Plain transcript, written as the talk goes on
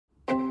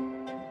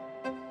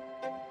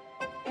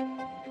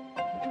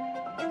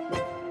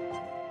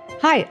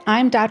Hi,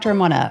 I'm Dr.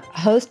 Mona,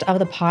 host of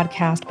the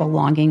podcast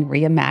Belonging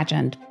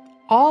Reimagined.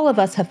 All of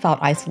us have felt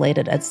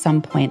isolated at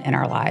some point in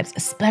our lives,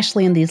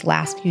 especially in these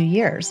last few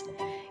years.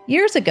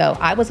 Years ago,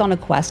 I was on a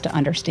quest to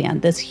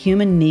understand this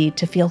human need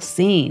to feel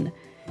seen,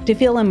 to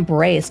feel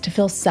embraced, to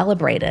feel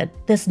celebrated,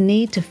 this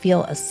need to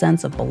feel a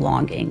sense of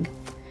belonging.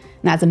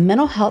 And as a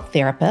mental health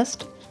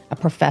therapist, a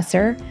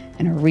professor,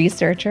 and a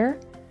researcher,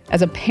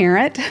 as a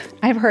parent,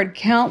 I've heard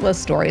countless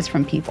stories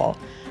from people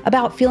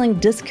about feeling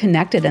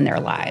disconnected in their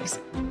lives,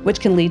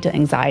 which can lead to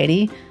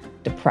anxiety,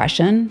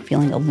 depression,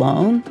 feeling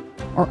alone,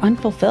 or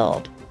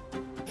unfulfilled.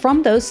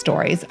 From those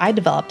stories, I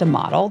developed a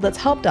model that's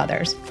helped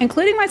others,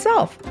 including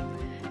myself,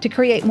 to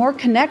create more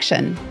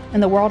connection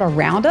in the world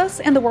around us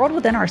and the world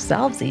within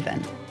ourselves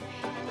even.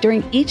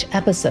 During each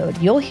episode,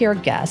 you'll hear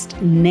guests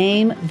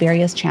name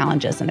various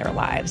challenges in their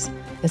lives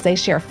as they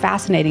share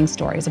fascinating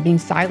stories of being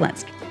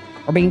silenced,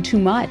 or being too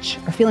much,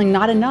 or feeling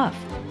not enough.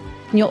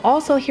 And you'll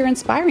also hear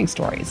inspiring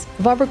stories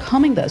of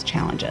overcoming those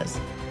challenges.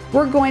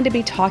 We're going to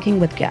be talking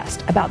with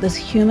guests about this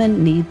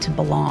human need to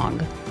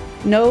belong.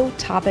 No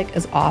topic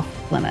is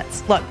off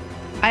limits. Look,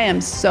 I am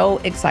so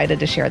excited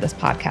to share this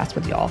podcast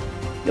with y'all.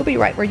 You'll be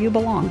right where you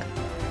belong.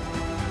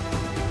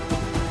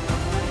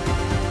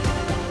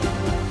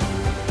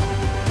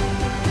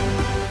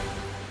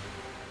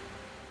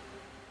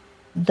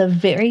 The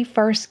very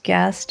first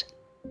guest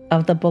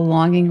of the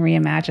Belonging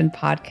Reimagined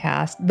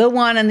podcast, the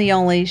one and the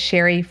only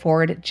Sherry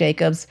Ford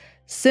Jacobs,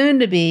 soon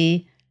to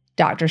be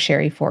Dr.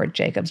 Sherry Ford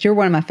Jacobs. You're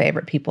one of my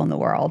favorite people in the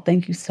world.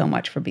 Thank you so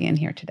much for being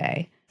here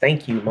today.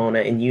 Thank you, Mona.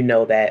 And you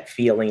know that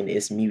feeling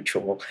is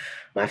mutual.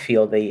 I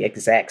feel the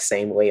exact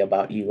same way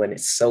about you, and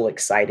it's so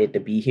excited to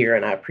be here.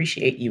 And I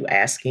appreciate you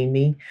asking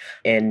me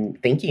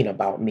and thinking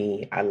about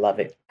me. I love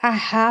it. I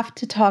have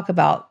to talk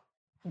about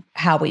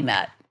how we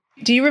met.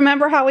 Do you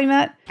remember how we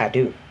met? I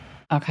do.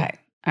 Okay.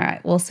 All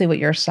right. We'll see what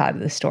your side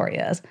of the story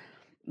is.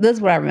 This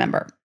is what I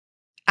remember.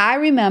 I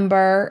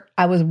remember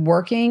I was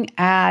working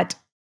at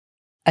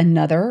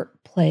another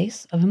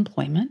place of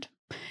employment,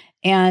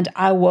 and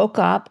I woke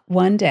up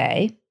one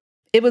day.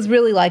 It was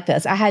really like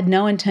this. I had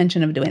no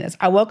intention of doing this.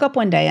 I woke up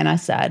one day and I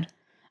said,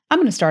 I'm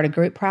going to start a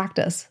group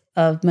practice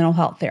of mental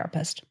health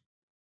therapist.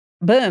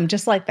 Boom,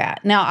 just like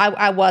that. Now,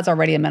 I was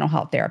already a mental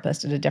health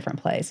therapist at a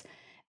different place.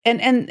 And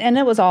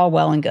it was all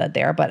well and good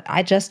there, but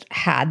I just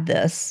had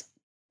this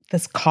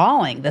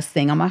calling, this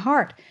thing on my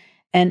heart.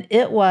 And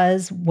it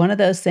was one of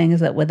those things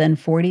that within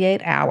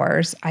 48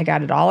 hours, I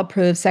got it all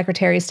approved,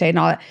 Secretary of State and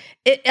all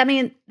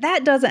that.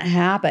 That doesn't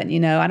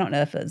happen. I don't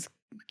know if it was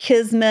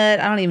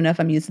kismet. I don't even know if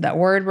I'm using that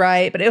word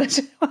right, but it was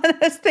just one of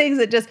those things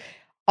that just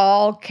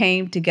all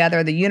came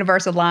together. The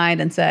universe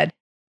aligned and said,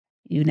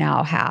 you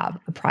now have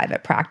a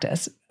private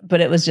practice.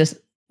 But it was just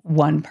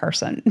one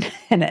person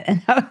in it,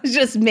 and that was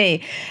just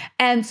me.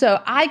 And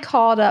so I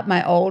called up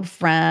my old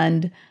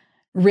friend,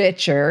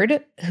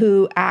 Richard,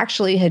 who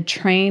actually had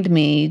trained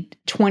me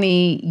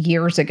 20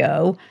 years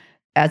ago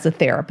as a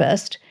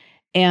therapist.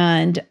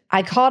 And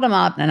I called him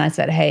up and I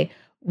said, hey,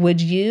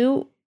 would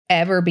you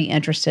ever be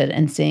interested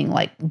in seeing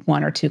like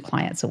 1 or 2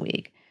 clients a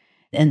week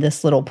in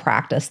this little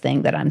practice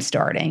thing that I'm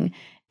starting?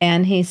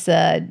 And he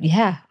said,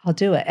 yeah, I'll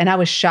do it. And I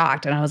was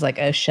shocked. And I was like,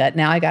 oh shit,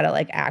 now I got to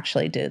like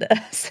actually do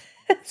this.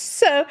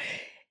 So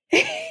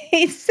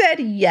he said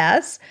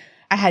yes.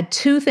 I had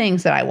 2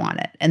 things that I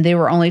wanted, and they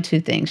were only 2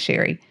 things,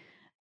 Sherry.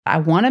 I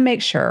want to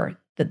make sure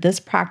that this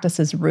practice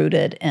is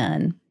rooted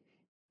in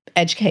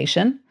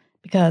education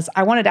because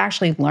I wanted to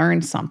actually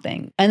learn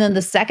something. And then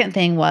the second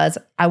thing was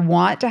I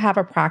want to have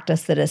a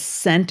practice that is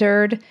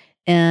centered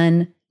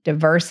in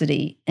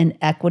diversity and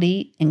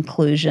equity,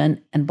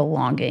 inclusion, and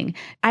belonging.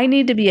 I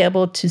need to be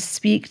able to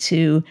speak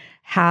to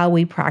how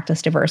we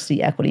practice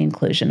diversity, equity,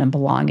 inclusion, and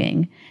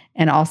belonging.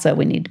 And also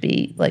we need to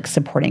be like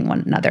supporting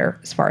one another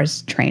as far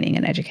as training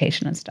and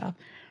education and stuff.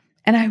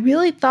 And I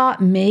really thought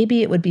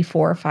maybe it would be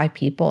 4 or 5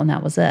 people, and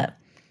that was it.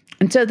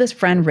 And so this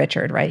friend,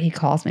 Richard, right, he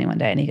calls me one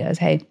day and he goes,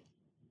 hey,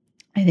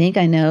 I think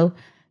I know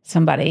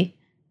somebody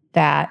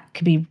that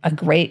could be a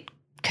great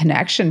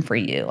connection for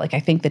you. Like, I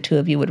think the 2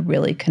 of you would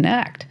really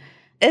connect.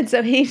 And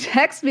so he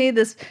texts me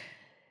this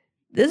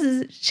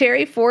is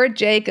Sherry Ford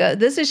Jacob.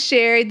 This is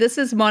Sherry. This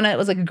is Mona. It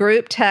was like a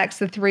group text,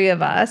 the 3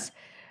 of us.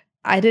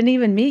 I didn't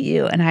even meet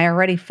you, and I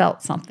already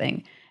felt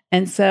something.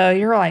 And so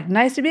you're like,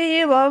 nice to meet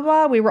you, blah,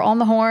 blah, blah. We were on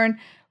the horn,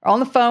 on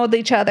the phone with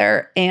each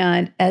other.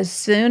 And as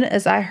soon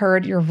as I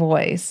heard your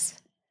voice,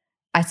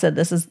 I said,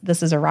 this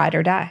is a ride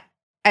or die.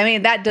 I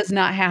mean, that does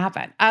not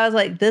happen. I was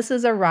like, this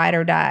is a ride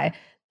or die.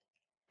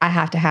 I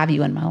have to have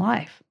you in my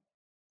life.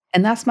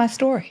 And that's my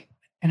story.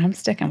 And I'm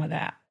sticking with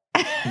that.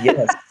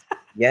 Yes.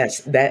 Yes,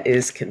 that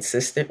is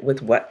consistent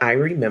with what I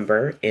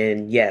remember.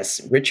 And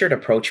yes, Richard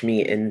approached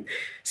me and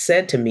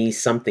said to me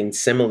something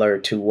similar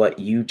to what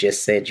you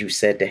just said you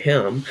said to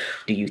him.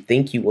 Do you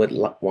think you would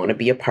want to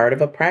be a part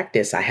of a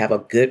practice? I have a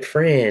good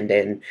friend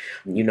and,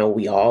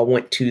 we all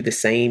went to the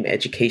same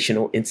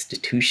educational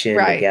institution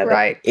together.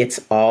 Right. It's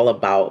all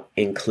about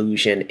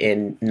inclusion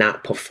and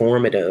not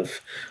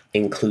performative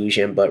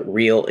inclusion, but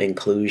real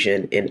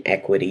inclusion and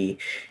equity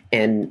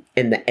and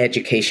in the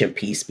education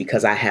piece,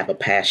 because I have a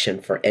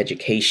passion for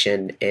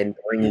education and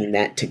bringing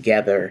that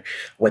together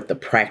with the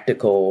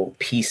practical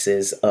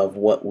pieces of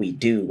what we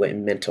do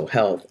in mental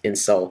health. And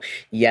so,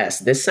 yes,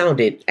 this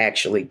sounded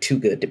actually too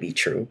good to be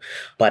true,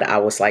 but I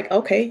was like,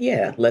 okay,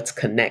 yeah, let's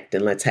connect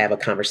and let's have a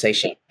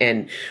conversation.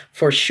 And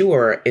for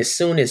sure, as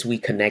soon as we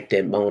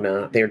connected,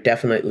 Mona, there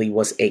definitely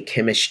was a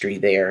chemistry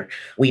there.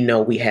 We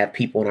know we have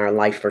people in our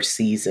life for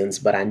seasons,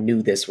 but I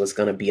knew this was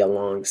going to be a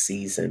long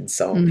season.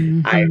 So I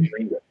Hmm.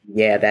 agree with you.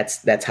 Yeah,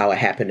 that's how it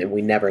happened. And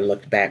we never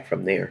looked back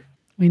from there.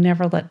 We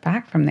never looked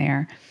back from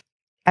there.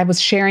 I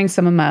was sharing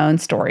some of my own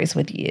stories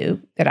with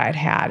you that I'd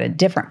had at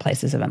different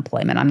places of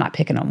employment. I'm not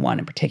picking on one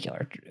in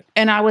particular.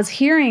 And I was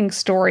hearing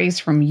stories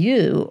from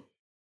you,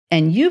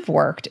 and you've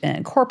worked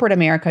in corporate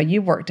America,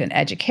 you've worked in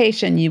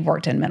education, you've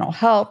worked in mental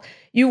health,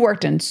 you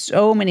worked in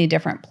so many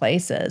different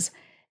places.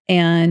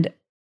 And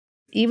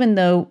even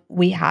though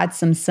we had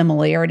some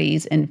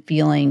similarities in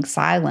feeling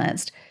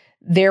silenced,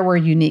 there were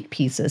unique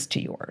pieces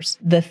to yours.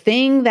 The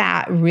thing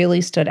that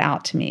really stood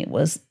out to me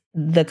was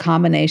the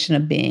combination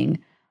of being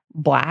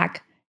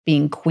Black,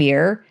 being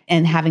queer,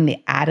 and having the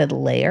added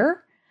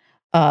layer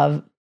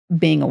of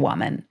being a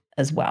woman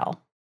as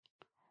well,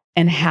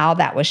 and how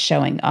that was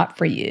showing up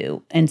for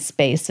you in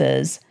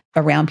spaces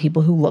around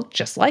people who looked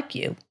just like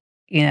you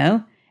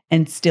know,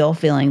 and still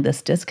feeling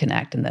this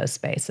disconnect in those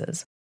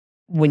spaces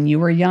when you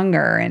were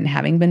younger and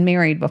having been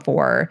married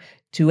before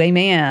to a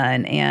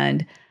man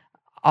and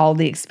all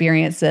the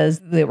experiences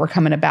that were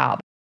coming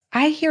about.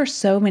 I hear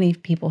so many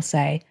people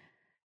say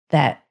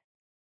that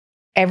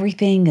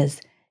everything is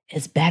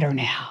better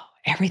now.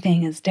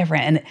 Everything is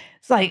different. And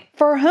it's like,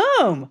 for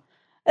whom?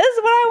 This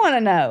is what I want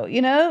to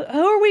know.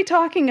 Who are we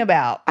talking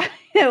about?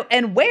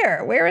 And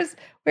where? Where is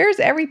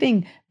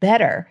everything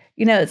better?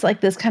 It's like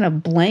this kind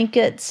of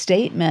blanket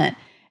statement.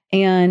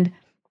 And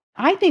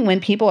I think when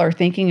people are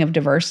thinking of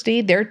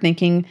diversity, they're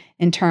thinking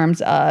in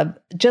terms of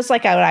just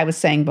like what I was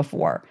saying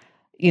before,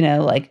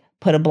 like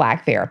put a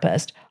Black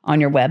therapist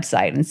on your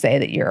website and say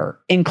that you're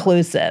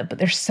inclusive, but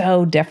they're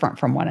so different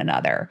from one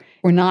another.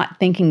 We're not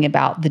thinking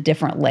about the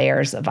different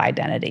layers of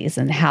identities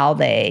and how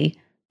they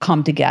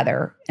come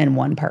together in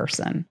one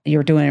person.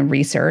 You're doing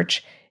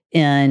research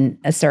in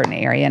a certain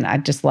area, and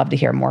I'd just love to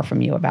hear more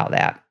from you about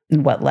that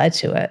and what led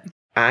to it.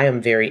 I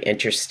am very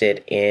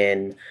interested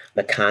in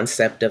the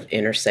concept of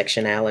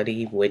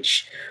intersectionality,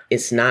 which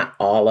is not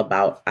all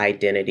about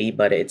identity,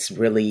 but it's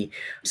really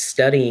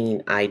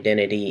studying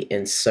identity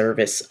in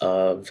service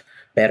of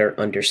better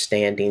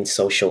understanding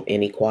social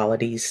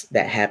inequalities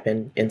that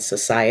happen in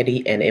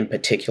society. And in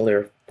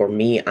particular, for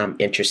me, I'm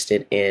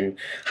interested in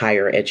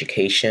higher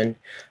education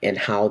and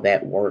how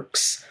that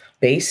works.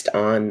 Based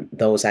on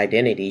those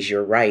identities,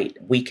 you're right,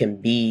 we can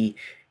be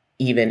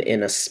even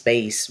in a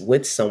space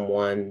with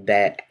someone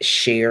that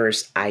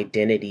shares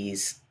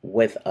identities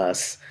with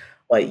us,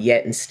 but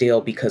yet and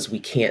still, because we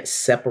can't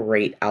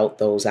separate out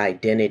those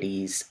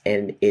identities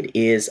and it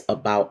is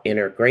about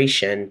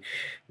integration,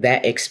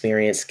 that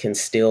experience can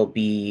still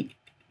be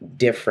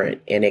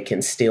different and it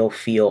can still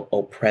feel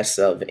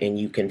oppressive and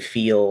you can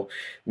feel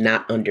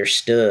not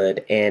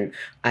understood. And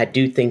I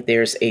do think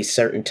there's a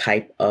certain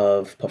type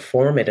of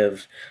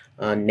performative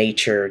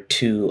nature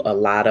to a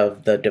lot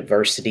of the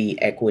diversity,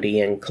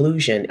 equity,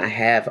 inclusion. I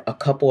have a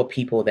couple of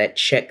people that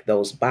check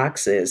those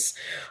boxes.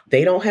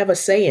 They don't have a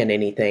say in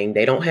anything.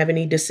 They don't have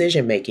any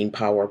decision-making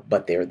power,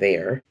 but they're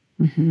there.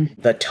 Mm-hmm.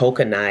 The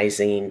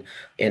tokenizing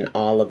and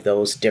all of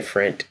those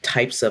different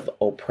types of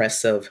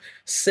oppressive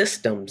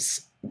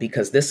systems,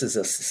 because this is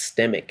a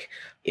systemic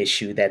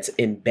issue that's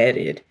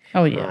embedded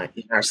Oh, yeah.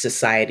 in our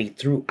society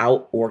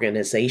throughout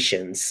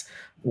organizations.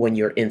 When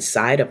you're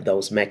inside of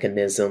those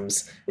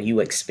mechanisms, you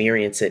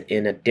experience it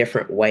in a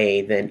different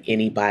way than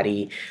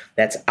anybody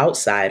that's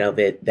outside of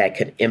it that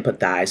could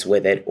empathize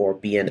with it or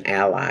be an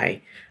ally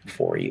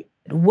for you.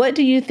 What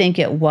do you think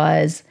it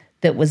was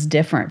that was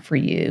different for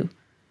you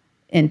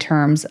in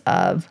terms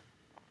of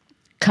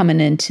coming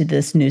into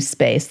this new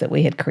space that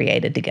we had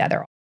created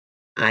together?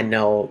 I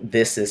know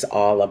this is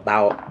all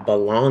about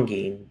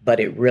belonging,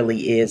 but it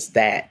really is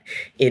that.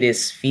 It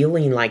is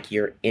feeling like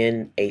you're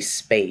in a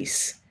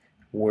space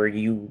where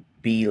you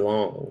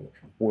belong,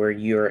 where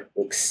you're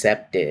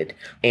accepted.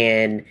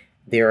 And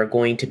there are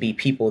going to be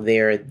people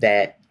there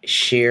that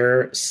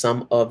share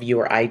some of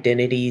your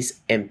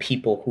identities and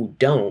people who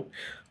don't.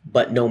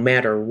 But no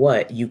matter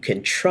what, you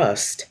can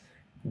trust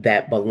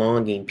that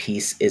belonging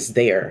piece is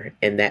there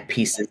and that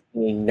piece is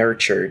being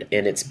nurtured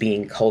and it's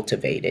being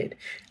cultivated.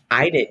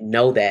 I didn't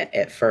know that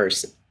at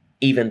first,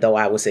 even though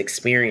I was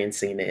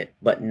experiencing it.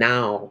 But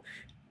now,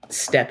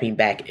 stepping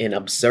back and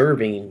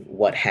observing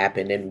what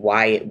happened and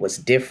why it was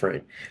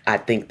different, I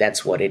think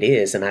that's what it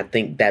is. And I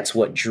think that's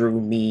what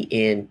drew me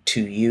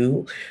into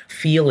you,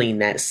 feeling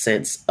that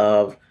sense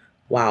of,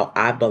 wow,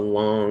 I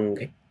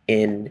belong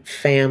in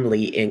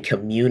family and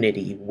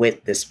community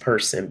with this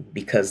person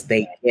because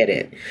they get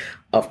it.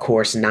 Of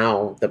course,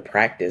 now the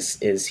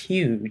practice is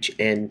huge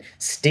and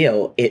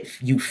still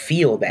if you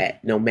feel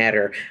that no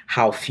matter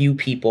how few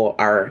people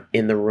are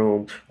in the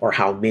room or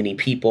how many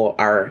people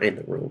are in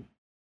the room.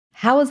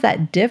 How is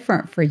that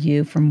different for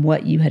you from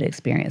what you had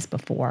experienced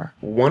before?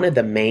 One of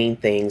the main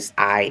things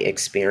I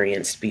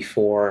experienced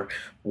before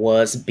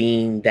was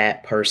being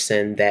that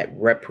person that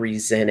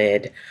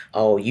represented,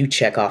 oh, you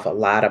check off a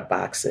lot of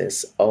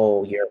boxes.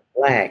 Oh, you're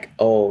Black.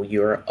 Oh,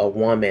 you're a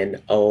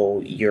woman. Oh,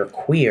 you're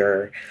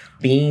queer.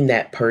 Being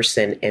that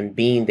person and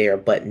being there,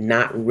 but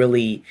not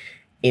really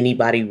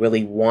anybody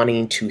really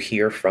wanting to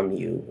hear from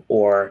you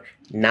or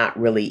not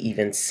really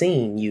even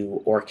seeing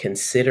you or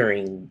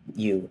considering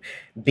you,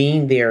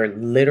 being there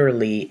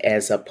literally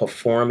as a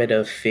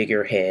performative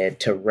figurehead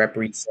to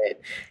represent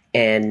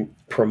and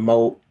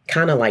promote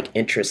kind of like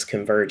interest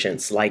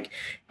convergence. Like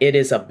it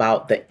is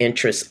about the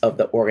interests of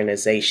the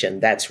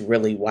organization. That's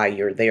really why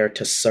you're there,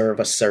 to serve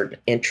a certain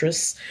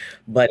interest,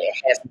 but it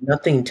has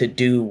nothing to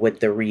do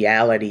with the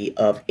reality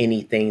of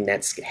anything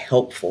that's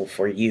helpful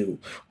for you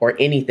or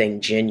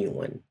anything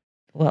genuine.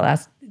 Well,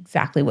 that's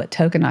exactly what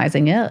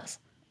tokenizing is.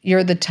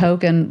 You're the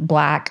token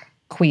Black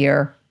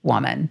queer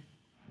woman.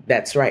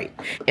 That's right.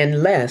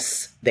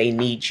 Unless they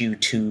need you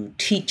to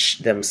teach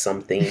them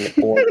something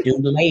or do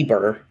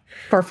labor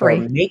For or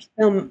free. make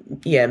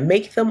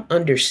them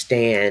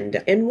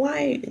understand. And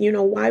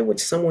why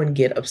would someone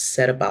get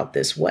upset about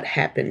this? What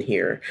happened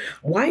here?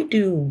 Why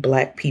do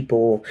Black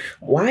people,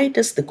 why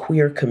does the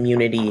queer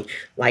community,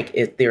 like,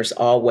 if there's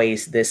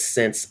always this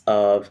sense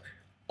of,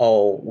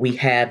 oh, we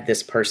have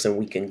this person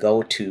we can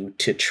go to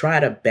try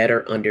to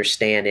better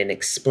understand and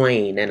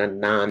explain in a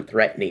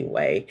non-threatening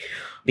way.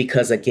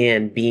 Because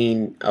again,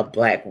 being a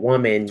Black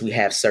woman, we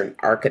have certain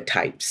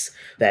archetypes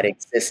that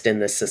exist in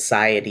the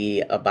society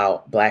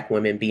about Black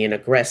women being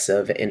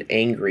aggressive and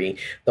angry.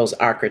 Those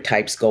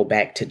archetypes go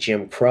back to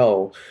Jim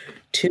Crow,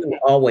 to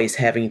always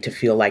having to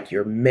feel like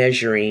you're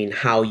measuring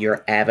how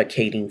you're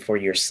advocating for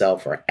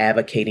yourself or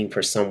advocating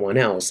for someone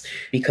else.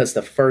 Because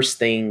the first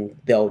thing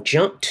they'll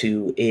jump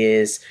to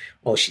is,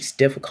 oh, she's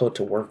difficult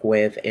to work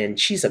with and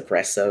she's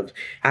aggressive.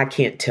 I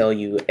can't tell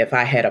you if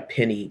I had a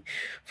penny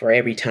for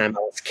every time I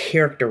was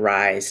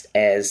characterized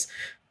as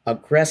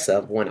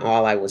aggressive when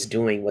all I was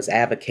doing was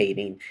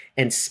advocating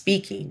and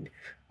speaking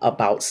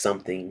about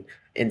something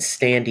and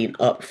standing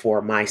up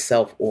for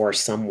myself or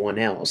someone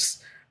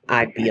else.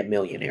 I'd be a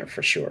millionaire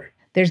for sure.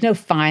 There's no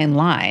fine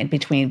line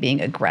between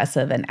being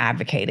aggressive and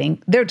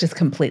advocating. They're just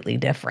completely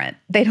different.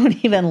 They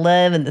don't even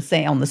live on the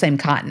same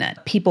continent.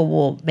 People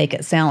will make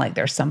it sound like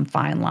there's some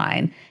fine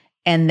line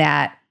and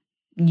that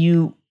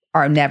you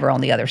are never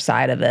on the other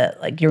side of it.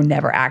 Like you're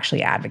never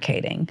actually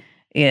advocating.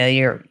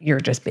 You're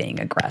just being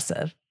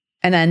aggressive.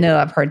 And I know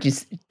I've heard you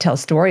tell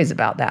stories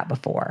about that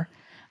before.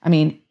 I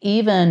mean,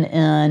 even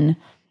in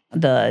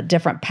the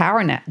different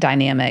power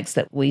dynamics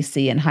that we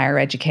see in higher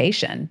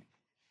education,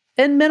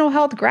 in mental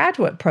health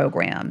graduate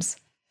programs,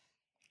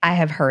 I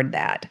have heard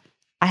that.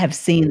 I have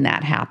seen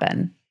that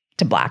happen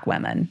to Black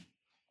women,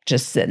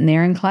 just sitting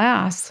there in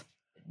class,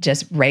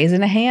 just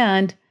raising a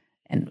hand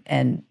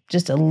and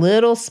just a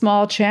little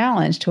small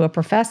challenge to a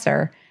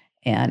professor,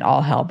 and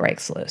all hell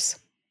breaks loose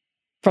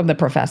from the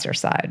professor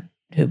side,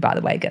 who, by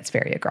the way, gets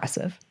very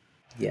aggressive.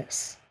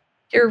 Yes.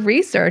 Your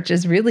research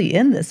is really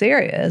in this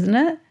area, isn't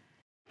it?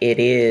 It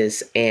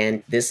is.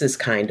 And this is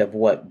kind of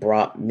what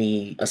brought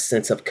me a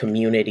sense of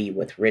community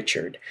with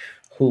Richard,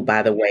 who,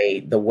 by the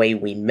way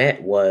we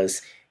met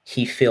was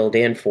he filled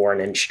in for an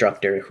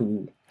instructor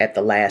who at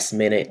the last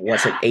minute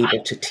wasn't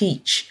able to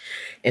teach.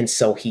 And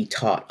so he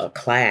taught a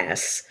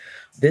class.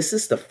 This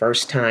is the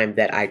first time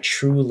that I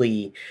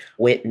truly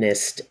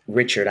witnessed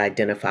Richard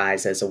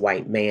identifies as a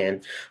white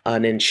man,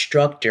 an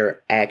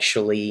instructor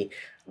actually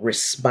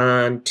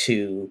respond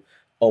to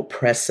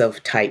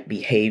oppressive type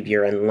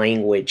behavior and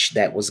language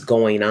that was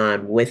going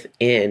on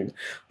within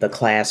the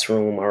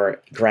classroom or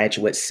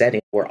graduate setting.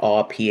 We're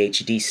all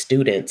PhD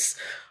students,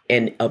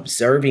 and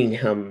observing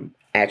him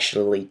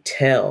actually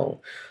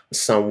tell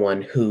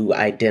someone who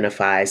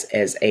identifies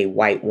as a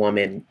white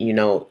woman,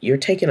 you're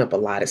taking up a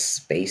lot of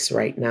space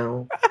right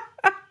now.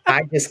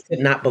 I just could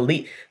not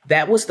believe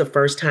that was the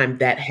first time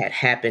that had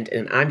happened.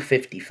 And I'm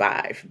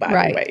 55, by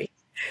the way.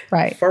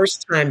 Right.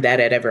 First time that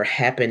had ever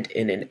happened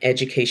in an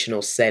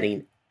educational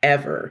setting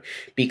ever,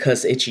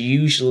 because it's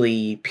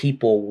usually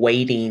people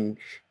waiting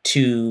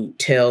to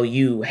tell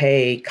you,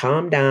 hey,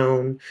 calm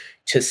down,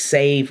 to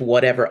save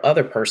whatever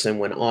other person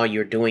when all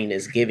you're doing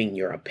is giving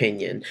your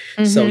opinion.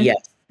 Mm-hmm. So yes,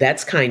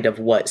 that's kind of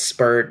what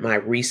spurred my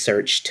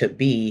research to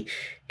be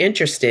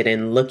interested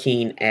in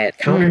looking at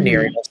counter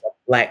narratives of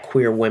Black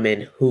queer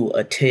women who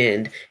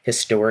attend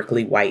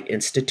historically white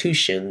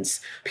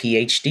institutions,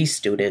 PhD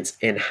students,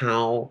 and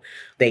how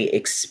they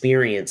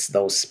experience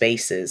those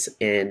spaces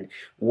and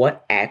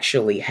what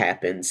actually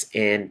happens.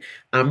 And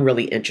I'm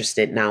really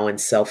interested now in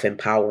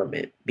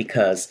self-empowerment,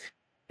 because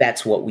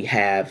that's what we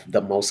have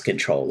the most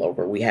control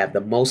over. We have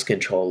the most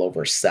control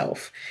over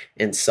self.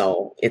 And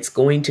so it's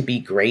going to be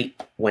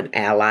great when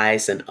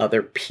allies and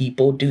other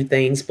people do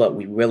things, but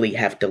we really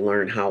have to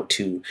learn how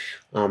to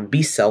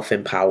be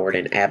self-empowered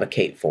and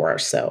advocate for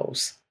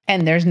ourselves.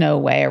 And there's no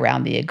way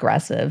around the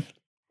aggressive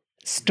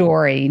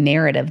story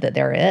narrative that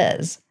there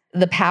is.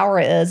 The power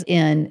is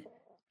in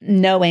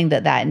knowing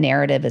that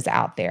narrative is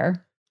out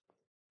there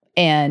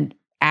and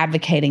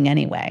advocating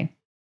anyway.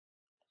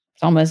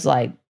 It's almost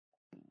like,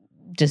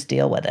 just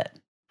deal with it.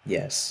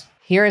 Yes.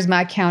 Here is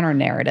my counter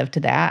narrative to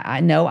that.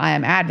 I know I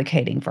am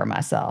advocating for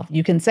myself.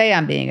 You can say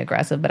I'm being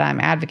aggressive, but I'm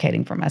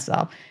advocating for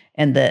myself.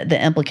 And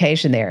the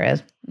implication there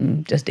is,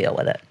 just deal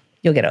with it.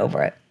 You'll get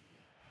over it.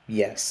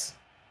 Yes.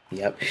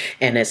 Yep.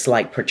 And it's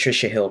like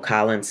Patricia Hill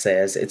Collins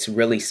says, it's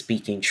really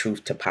speaking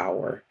truth to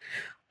power.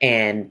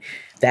 And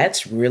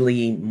that's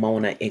really,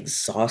 Mona,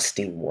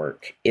 exhausting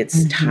work.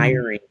 It's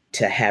tiring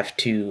to have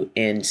to,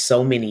 in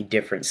so many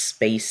different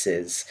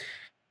spaces,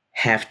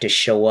 have to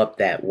show up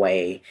that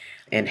way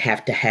and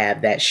have to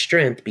have that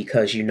strength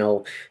because,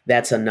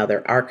 that's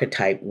another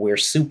archetype. We're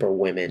super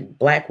women,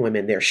 Black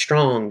women. They're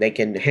strong. They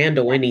can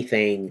handle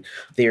anything.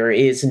 There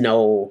is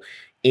no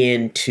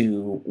end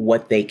to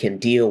what they can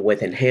deal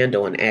with and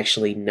handle. And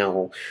actually,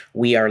 no,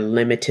 we are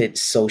limited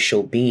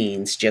social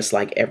beings, just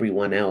like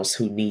everyone else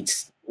who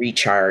needs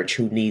recharge,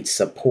 who needs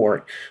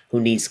support, who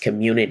needs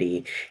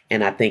community.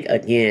 And I think,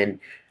 again,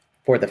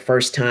 for the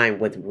first time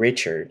with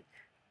Richard,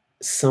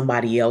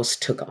 somebody else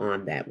took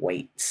on that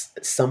weight,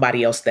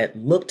 somebody else that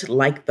looked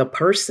like the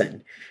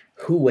person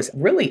who was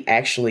really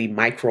actually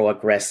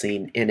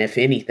microaggressing. And if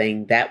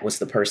anything, that was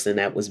the person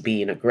that was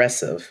being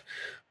aggressive.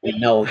 We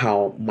know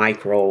how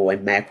micro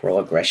and macro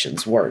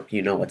aggressions work.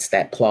 It's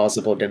that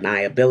plausible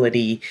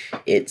deniability.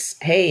 It's,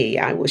 hey,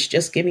 I was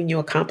just giving you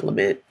a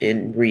compliment.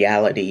 In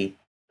reality,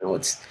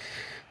 it's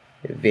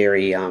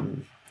very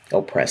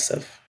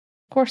oppressive.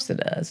 Of course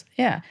it is.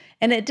 Yeah.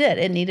 And it did.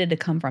 It needed to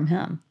come from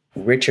him.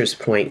 Richard's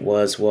point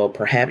was, well,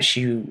 perhaps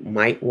you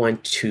might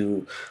want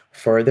to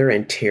further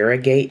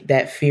interrogate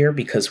that fear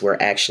because we're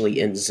actually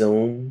in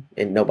Zoom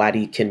and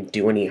nobody can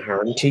do any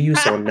harm to you.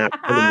 So I'm not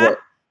really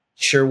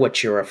sure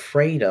what you're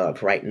afraid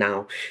of right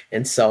now.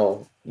 And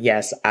so,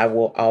 yes, I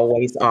will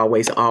always,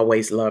 always,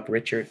 always love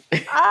Richard.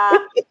 And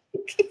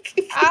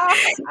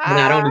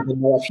I don't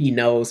even know if he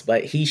knows,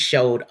 but he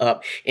showed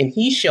up, and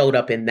he showed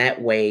up in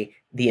that way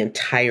the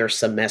entire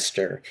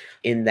semester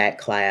in that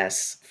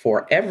class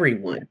for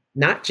everyone,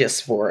 not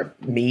just for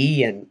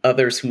me and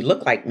others who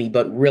look like me,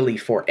 but really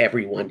for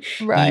everyone.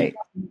 Right.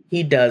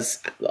 He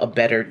does a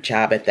better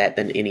job at that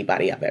than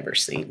anybody I've ever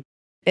seen.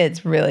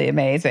 It's really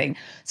amazing.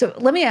 So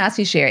let me ask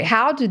you, Sherry,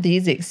 how do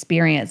these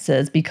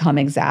experiences become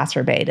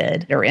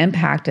exacerbated or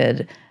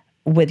impacted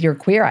with your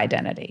queer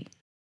identity?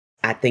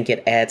 I think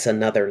it adds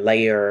another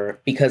layer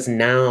because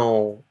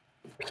now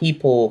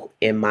people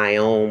in my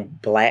own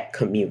Black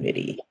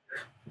community,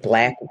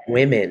 Black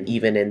women,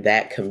 even in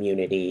that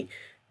community,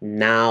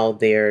 now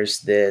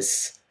there's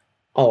this,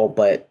 oh,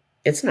 but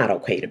it's not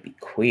okay to be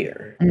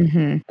queer.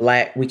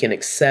 Black, we can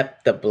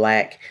accept the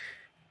Black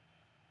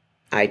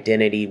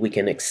identity. We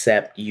can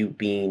accept you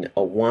being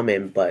a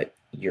woman, but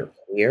you're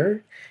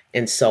queer.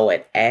 And so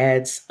it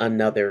adds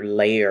another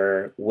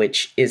layer,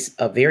 which is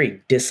a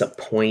very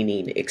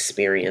disappointing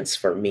experience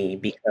for me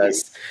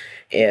because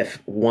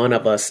if one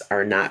of us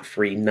are not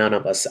free, none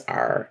of us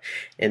are.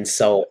 And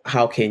so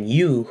how can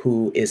you,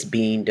 who is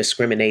being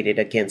discriminated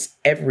against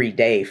every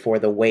day for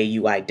the way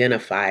you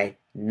identify,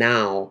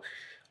 now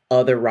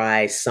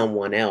otherize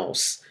someone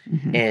else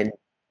and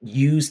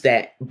use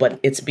that, but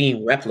it's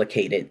being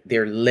replicated.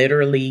 They're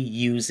literally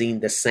using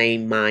the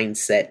same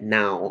mindset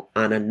now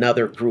on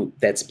another group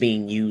that's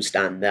being used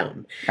on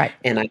them. Right.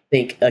 And I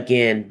think,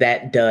 again,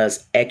 that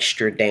does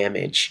extra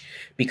damage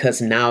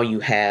because now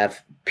you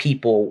have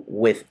people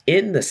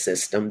within the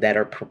system that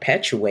are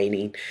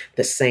perpetuating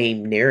the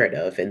same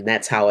narrative, and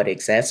that's how it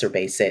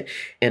exacerbates it.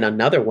 And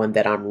another one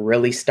that I'm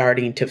really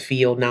starting to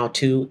feel now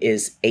too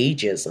is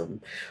ageism.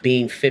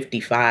 Being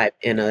 55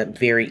 in a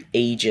very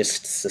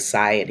ageist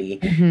society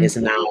is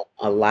now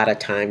a lot of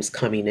times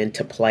coming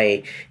into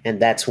play.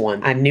 And that's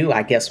one I knew,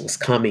 I guess, was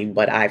coming,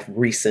 but I've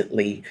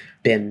recently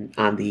been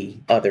on the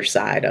other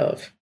side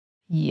of.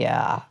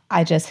 Yeah,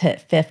 I just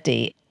hit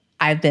 50.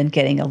 I've been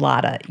getting a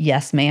lot of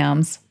yes,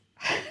 ma'ams.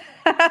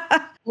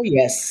 Oh,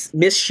 yes,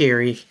 Miss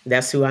Sherry,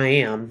 that's who I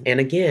am. And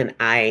again,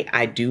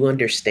 I do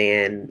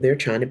understand they're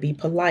trying to be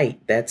polite.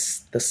 That's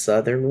the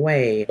Southern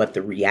way. But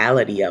the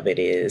reality of it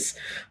is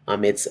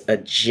it's a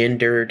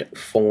gendered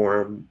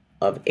form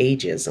of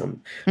ageism.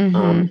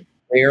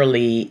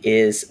 Rarely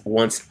is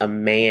once a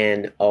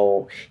man,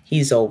 oh,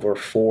 he's over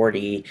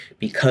 40.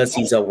 Because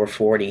he's over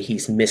 40,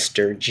 he's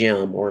Mr.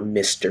 Jim or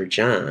Mr.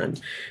 John.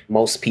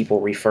 Most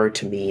people refer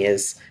to me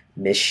as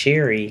Miss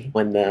Sherry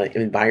when the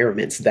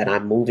environments that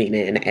I'm moving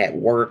in at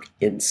work,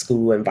 in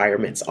school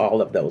environments,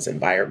 all of those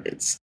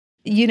environments.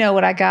 You know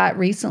what I got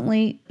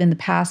recently in the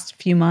past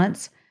few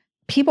months?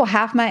 People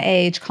half my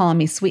age calling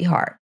me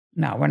sweetheart.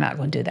 No, we're not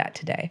going to do that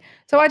today.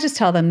 So I just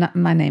tell them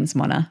my name's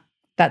Mona.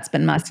 That's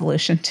been my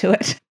solution to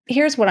it.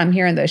 Here's what I'm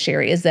hearing though,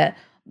 Sherry, is that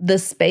the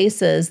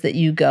spaces that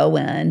you go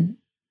in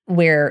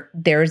where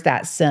there's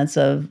that sense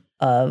of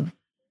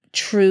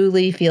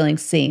truly feeling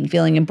seen,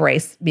 feeling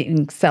embraced,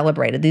 being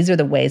celebrated. These are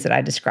the ways that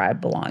I describe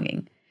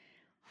belonging.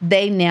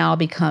 They now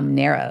become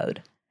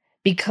narrowed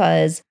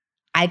because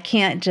I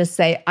can't just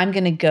say, I'm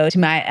going to go to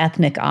my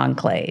ethnic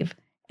enclave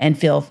and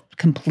feel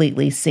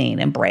completely seen,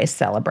 embraced,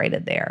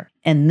 celebrated there.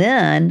 And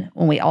then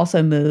when we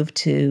also move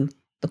to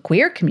the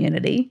queer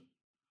community,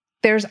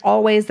 there's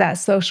always that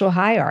social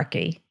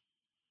hierarchy.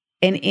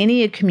 In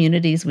any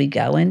communities we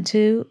go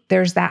into,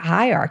 there's that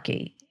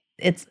hierarchy.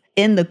 It's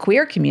in the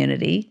queer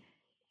community.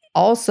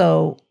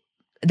 Also,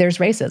 there's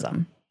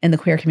racism in the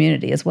queer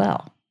community as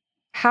well.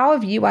 How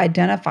have you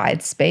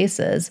identified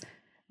spaces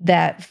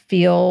that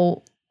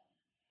feel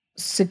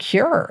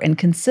secure and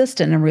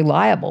consistent and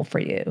reliable for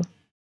you?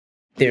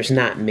 There's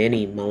not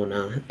many,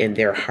 Mona, and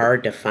they're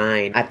hard to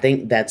find. I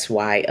think that's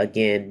why,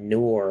 again,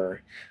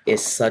 Noor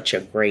is such a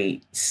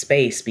great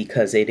space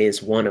because it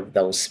is one of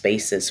those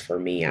spaces for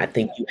me. I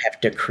think you have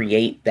to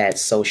create that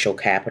social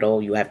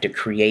capital. You have to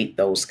create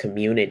those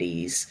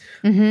communities.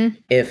 Mm-hmm.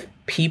 If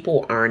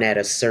people aren't at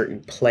a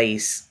certain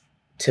place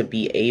to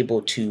be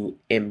able to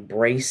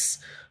embrace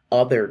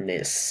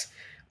otherness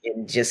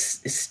and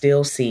just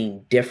still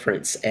seeing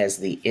difference as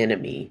the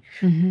enemy,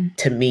 Mm-hmm.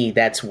 to me,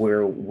 that's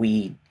where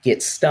we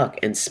get stuck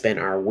and spin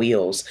our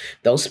wheels.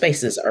 Those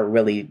spaces are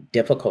really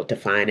difficult to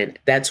find. And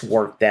that's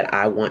work that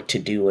I want to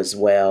do as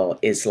well,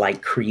 is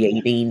like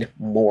creating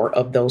more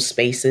of those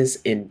spaces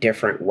in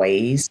different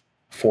ways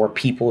for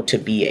people to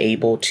be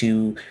able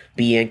to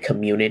be in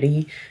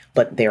community.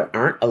 But there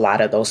aren't a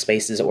lot of those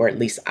spaces, or at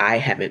least I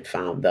haven't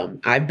found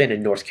them. I've been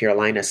in North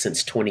Carolina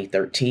since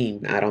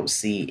 2013. I don't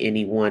see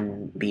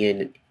anyone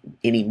being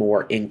any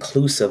more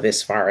inclusive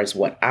as far as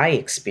what I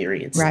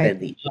experienced than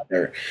the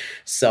other.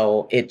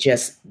 So it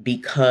just,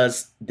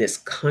 because this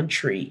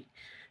country,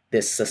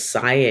 this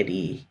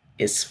society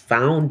is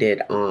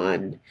founded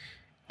on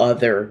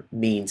other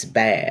means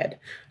bad,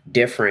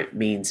 different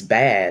means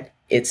bad,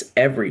 it's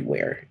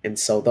everywhere. And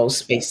so those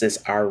spaces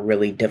are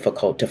really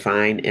difficult to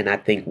find. And I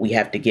think we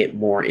have to get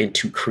more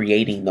into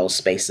creating those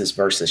spaces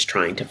versus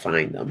trying to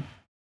find them.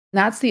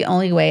 That's the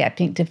only way, I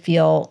think, to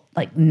feel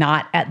like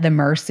not at the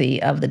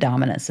mercy of the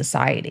dominant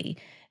society.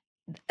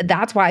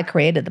 That's why I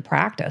created the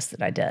practice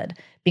that I did,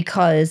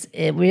 because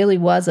it really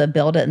was a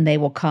build it and they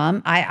will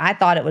come. I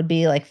thought it would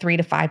be like 3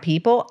 to 5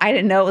 people. I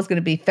didn't know it was going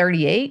to be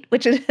 38,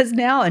 which it is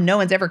now, and no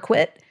one's ever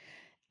quit.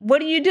 What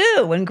do you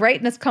do when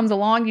greatness comes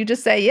along? You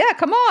just say, yeah,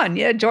 come on.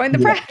 Yeah, join the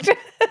practice.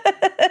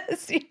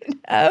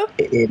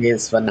 It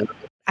is phenomenal.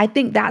 I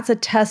think that's a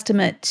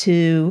testament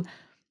to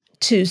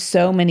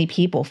so many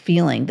people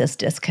feeling this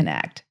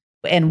disconnect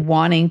and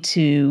wanting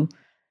to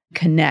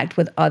connect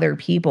with other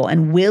people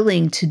and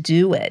willing to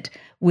do it,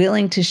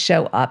 willing to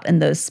show up in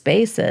those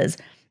spaces,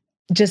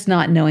 just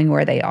not knowing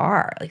where they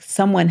are. Like,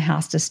 someone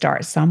has to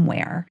start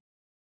somewhere.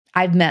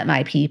 I've met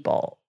my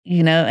people,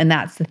 and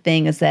that's the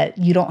thing, is that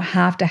you don't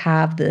have to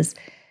have this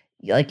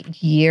like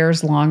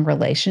years-long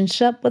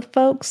relationship with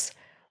folks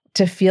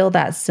to feel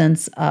that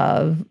sense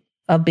of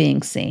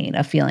being seen,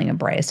 of feeling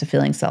embraced, of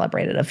feeling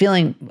celebrated, of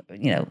feeling,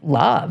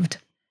 loved.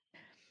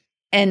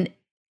 And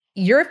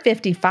you're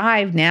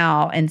 55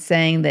 now and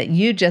saying that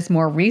you just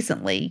more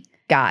recently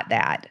got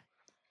that.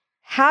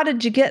 How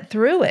did you get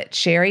through it,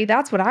 Sherry?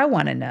 That's what I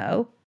want to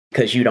know.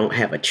 Because you don't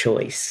have a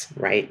choice,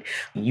 right?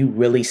 You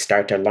really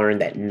start to learn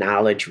that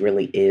knowledge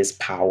really is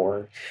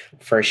power.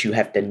 First, you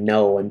have to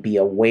know and be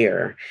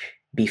aware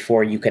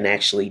before you can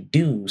actually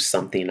do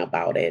something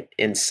about it.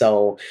 And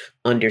so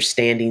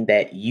understanding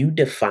that you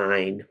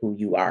define who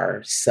you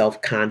are,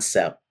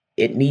 self-concept,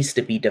 it needs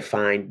to be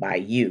defined by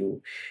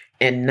you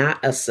and not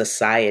a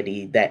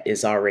society that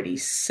is already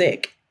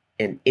sick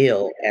and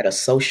ill at a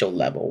social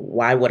level.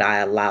 Why would I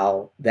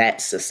allow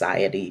that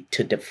society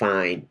to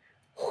define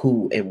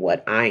who and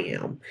what I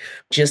am?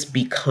 Just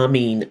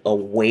becoming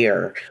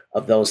aware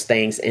of those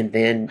things, and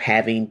then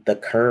having the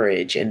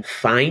courage and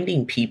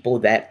finding people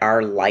that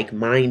are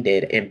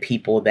like-minded and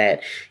people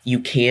that you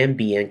can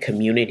be in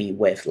community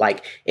with.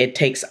 Like, it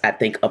takes, I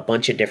think, a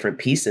bunch of different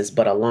pieces,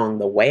 but along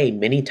the way,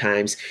 many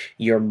times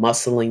you're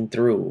muscling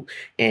through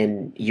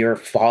and you're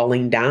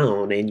falling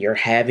down and you're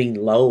having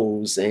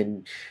lows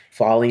and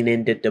falling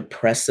into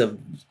depressive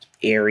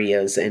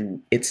areas, and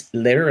it's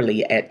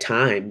literally at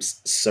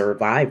times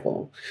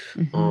survival.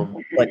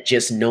 But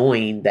just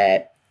knowing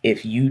that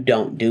if you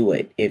don't do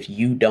it, if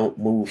you don't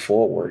move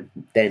forward,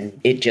 then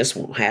it just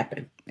won't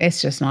happen.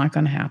 It's just not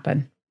going to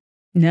happen.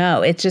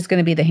 No, it's just going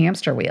to be the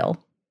hamster wheel.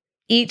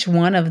 Each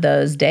one of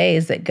those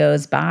days that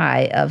goes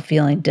by of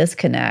feeling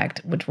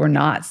disconnect, which we're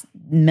not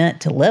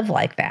meant to live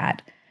like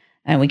that,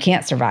 and we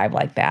can't survive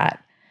like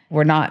that.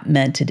 We're not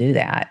meant to do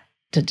that,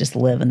 to just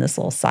live in this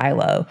little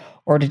silo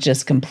or to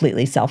just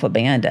completely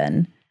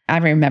self-abandon. I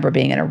remember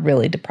being in a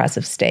really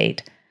depressive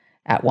state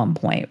at one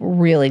point,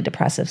 really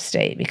depressive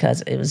state,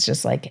 because it was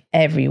just like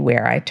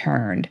everywhere I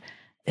turned,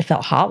 it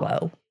felt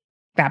hollow.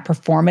 That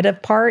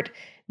performative part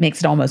makes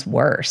it almost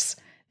worse,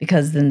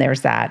 because then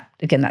there's that,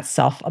 again, that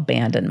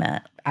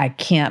self-abandonment. I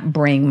can't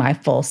bring my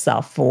full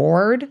self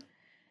forward.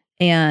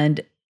 And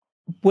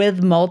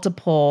with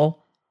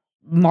multiple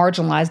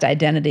marginalized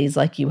identities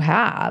like you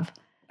have,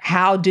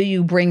 how do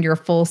you bring your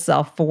full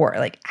self forward?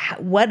 Like,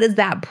 what is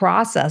that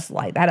process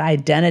like? That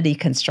identity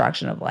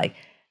construction of like,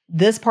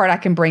 this part I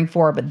can bring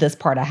forward, but this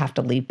part I have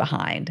to leave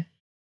behind.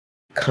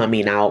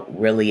 coming out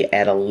really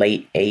at a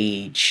late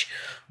age,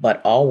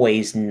 but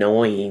always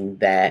knowing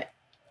that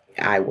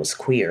I was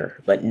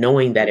queer, but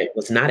knowing that it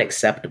was not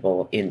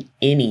acceptable in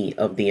any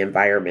of the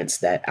environments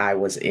that I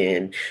was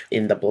in.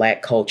 In the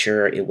Black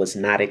culture, it was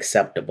not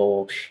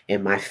acceptable.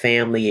 In my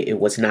family, it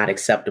was not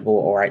acceptable,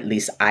 or at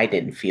least I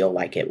didn't feel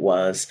like it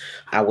was.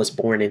 I was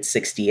born in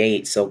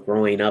 68, so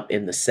growing up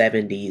in the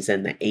 70s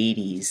and the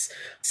 80s,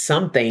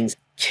 some things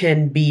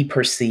can be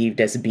perceived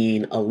as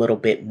being a little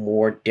bit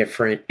more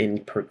different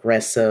and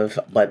progressive,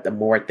 but the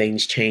more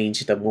things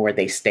change, the more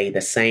they stay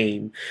the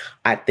same.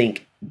 I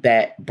think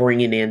that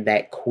bringing in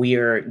that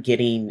queer,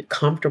 getting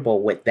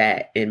comfortable with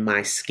that in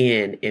my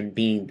skin and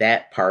being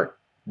that part,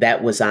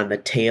 that was on the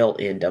tail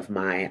end of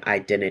my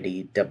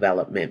identity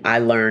development. I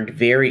learned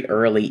very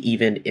early,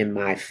 even in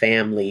my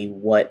family,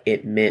 what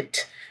it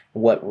meant,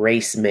 what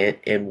race meant,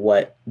 and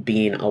what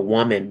being a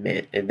woman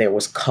meant. And there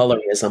was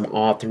colorism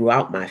all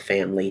throughout my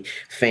family.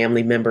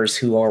 Family members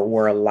who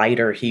were a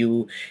lighter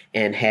hue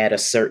and had a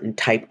certain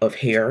type of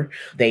hair,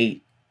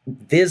 they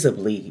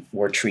visibly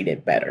were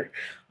treated better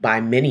by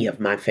many of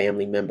my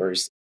family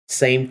members.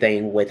 Same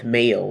thing with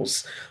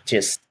males,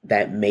 just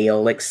that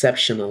male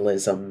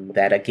exceptionalism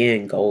that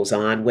again goes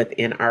on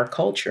within our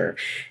culture.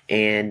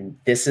 And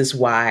this is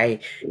why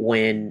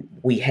when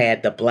we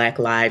had the Black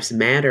Lives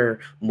Matter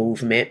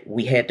movement,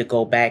 we had to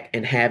go back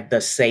and have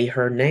the say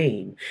her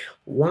name.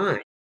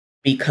 Why?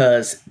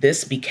 Because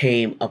this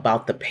became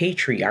about the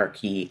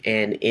patriarchy,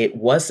 and it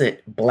wasn't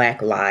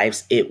Black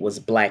lives, it was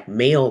Black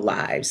male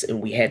lives.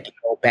 And we had to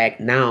go back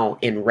now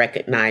and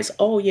recognize,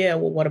 oh, yeah,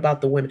 well, what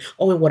about the women?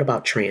 Oh, and what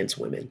about trans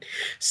women?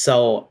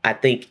 So I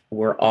think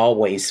we're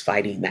always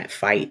fighting that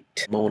fight,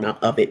 Mona,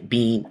 of it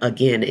being,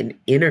 again, an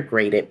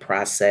integrated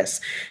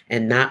process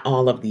and not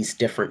all of these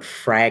different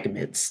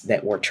fragments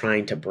that we're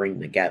trying to bring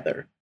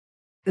together.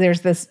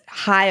 There's this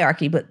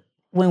hierarchy, but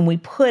when we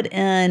put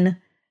in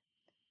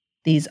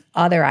these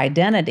other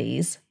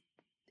identities,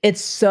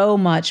 it's so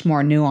much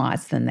more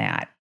nuanced than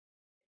that.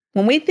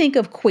 When we think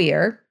of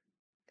queer,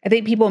 I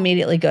think people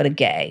immediately go to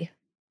gay,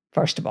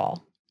 first of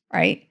all,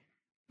 right?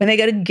 When they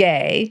go to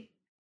gay,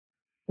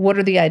 what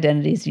are the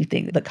identities you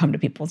think that come to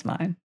people's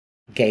mind?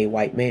 Gay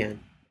white man.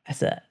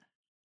 That's it.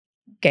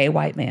 Gay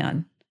white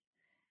man.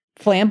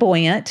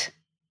 Flamboyant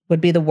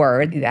would be the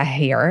word. I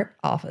hear it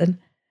often,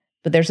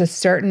 but there's a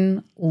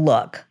certain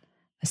look,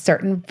 a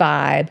certain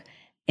vibe,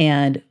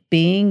 and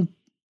being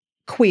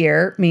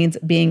queer means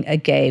being a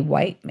gay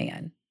white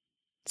man,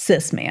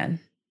 cis man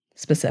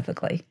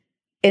specifically.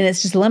 And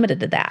it's just limited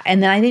to that.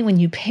 And then I think when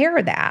you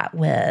pair that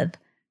with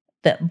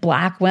that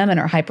Black women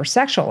are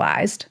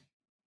hypersexualized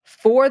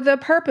for the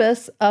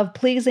purpose of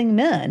pleasing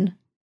men,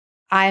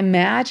 I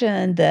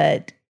imagine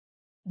that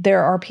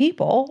there are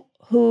people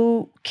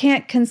who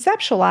can't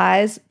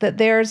conceptualize that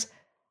there's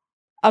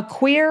a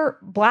queer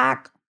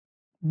Black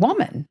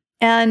woman.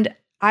 And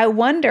I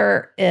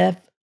wonder if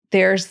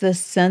there's this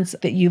sense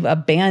that you've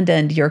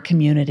abandoned your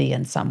community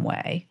in some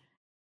way.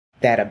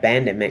 That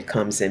abandonment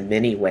comes in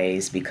many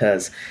ways,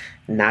 because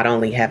not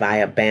only have I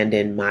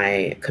abandoned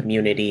my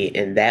community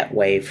in that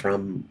way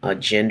from a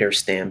gender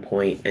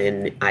standpoint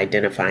and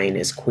identifying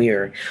as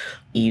queer,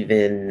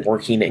 even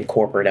working in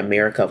corporate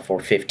America for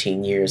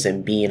 15 years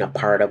and being a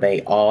part of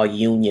a all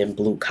union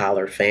blue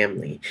collar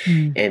family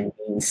and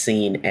being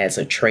seen as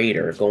a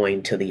traitor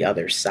going to the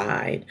other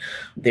side.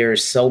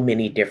 There's so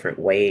many different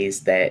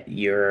ways that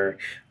you're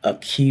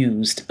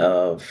accused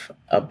of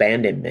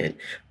abandonment,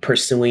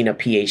 pursuing a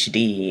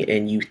PhD,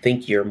 and you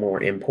think you're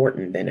more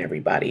important than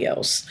everybody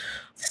else.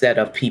 Instead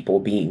of people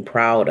being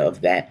proud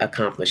of that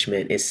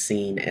accomplishment, is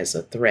seen as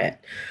a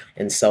threat.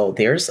 And so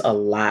there's a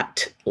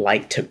lot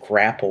like to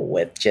grapple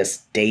with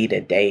just day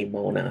to day,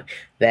 Mona,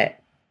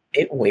 that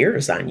it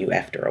wears on you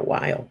after a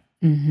while.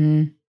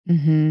 Mm-hmm.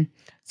 Mm-hmm.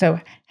 So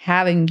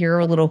having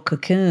your little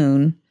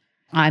cocoon,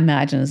 I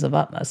imagine, is of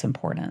utmost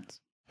importance.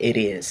 It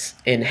is.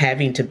 And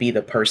having to be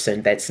the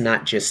person that's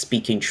not just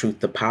speaking truth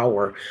to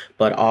power,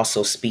 but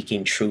also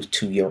speaking truth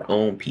to your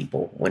own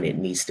people when it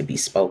needs to be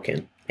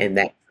spoken. And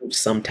that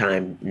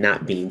sometimes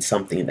not being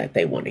something that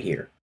they want to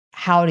hear.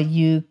 How do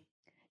you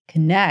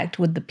connect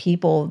with the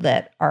people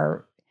that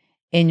are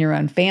in your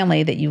own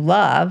family that you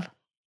love,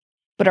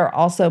 but are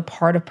also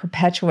part of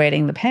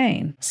perpetuating the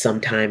pain?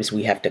 Sometimes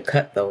we have to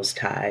cut those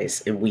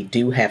ties, and we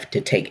do have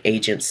to take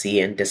agency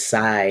and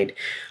decide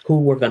who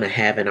we're going to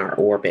have in our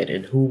orbit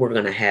and who we're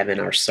going to have in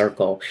our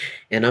circle.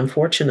 And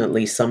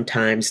unfortunately,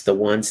 sometimes the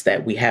ones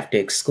that we have to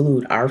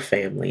exclude are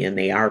family, and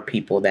they are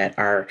people that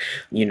are,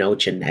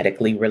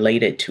 genetically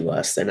related to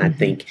us. And I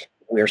think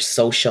we're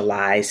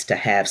socialized to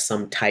have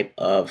some type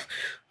of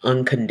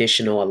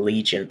unconditional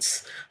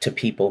allegiance to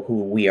people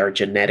who we are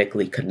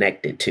genetically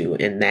connected to.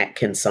 And that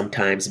can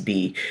sometimes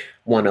be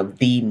one of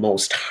the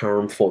most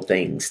harmful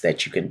things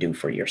that you can do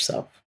for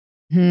yourself.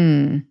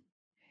 I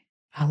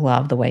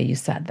love the way you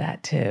said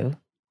that too.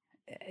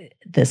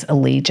 This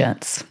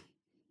allegiance.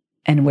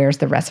 And where's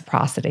the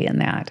reciprocity in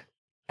that?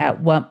 At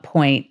what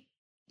point,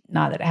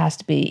 not that it has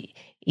to be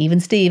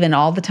even Steven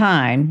all the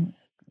time,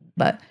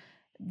 but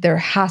there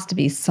has to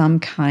be some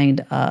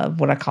kind of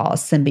what I call a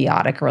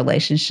symbiotic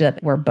relationship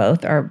where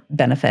both are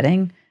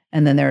benefiting.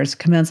 And then there's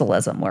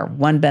commensalism where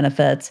one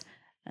benefits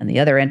and the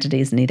other entity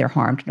is neither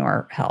harmed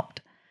nor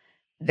helped.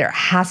 There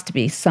has to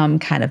be some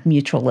kind of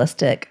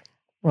mutualistic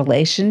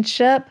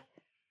relationship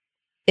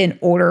in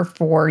order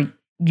for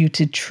you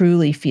to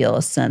truly feel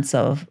a sense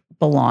of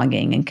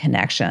belonging and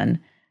connection.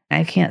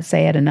 I can't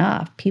say it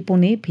enough. People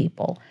need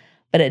people,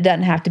 but it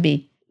doesn't have to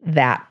be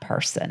that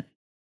person.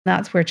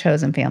 That's where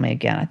chosen family,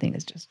 again, I think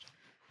is just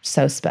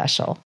so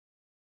special.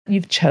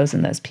 You've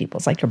chosen those people.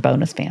 It's like your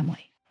bonus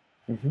family.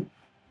 Mm-hmm.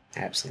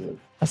 Absolutely.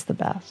 That's the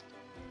best.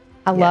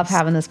 I love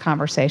having this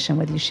conversation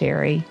with you,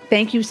 Sherry.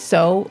 Thank you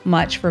so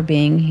much for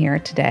being here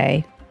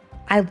today.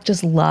 I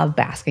just love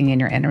basking in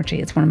your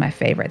energy. It's one of my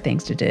favorite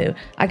things to do.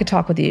 I could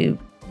talk with you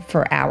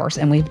for hours,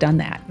 and we've done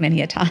that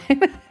many a time.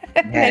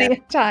 Many a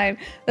time.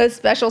 Those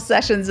special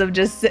sessions of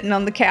just sitting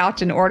on the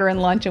couch and ordering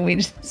lunch, and we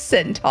just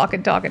sit and talk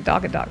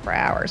for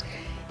hours.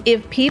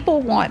 If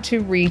people want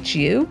to reach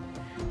you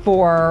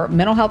for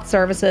mental health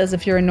services,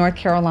 if you're in North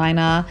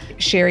Carolina,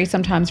 Sherry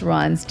sometimes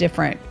runs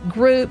different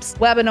groups,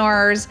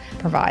 webinars,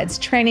 provides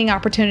training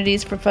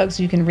opportunities for folks.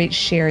 You can reach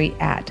Sherry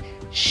at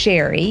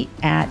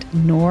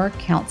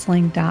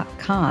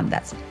nourcounseling.com.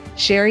 That's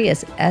Sherry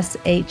is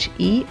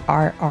SHERRI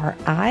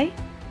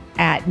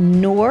at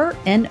Nour,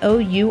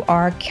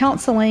 Nour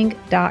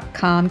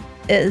counseling.com.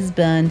 It has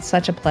been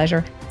such a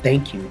pleasure.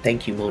 Thank you.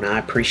 Thank you, Mona. I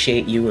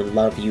appreciate you and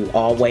love you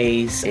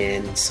always,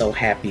 and so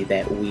happy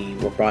that we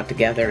were brought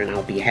together, and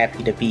I'll be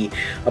happy to be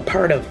a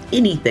part of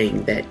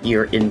anything that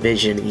you're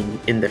envisioning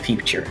in the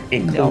future,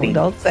 including...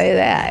 Don't say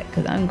that,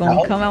 because I'm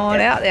going to come on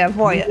out there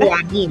for you. Oh,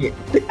 I mean it.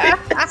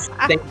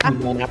 Thank you,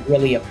 Mona. I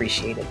really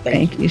appreciate it.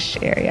 Thank you. Thank you,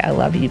 Sherry. I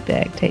love you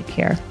big. Take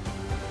care.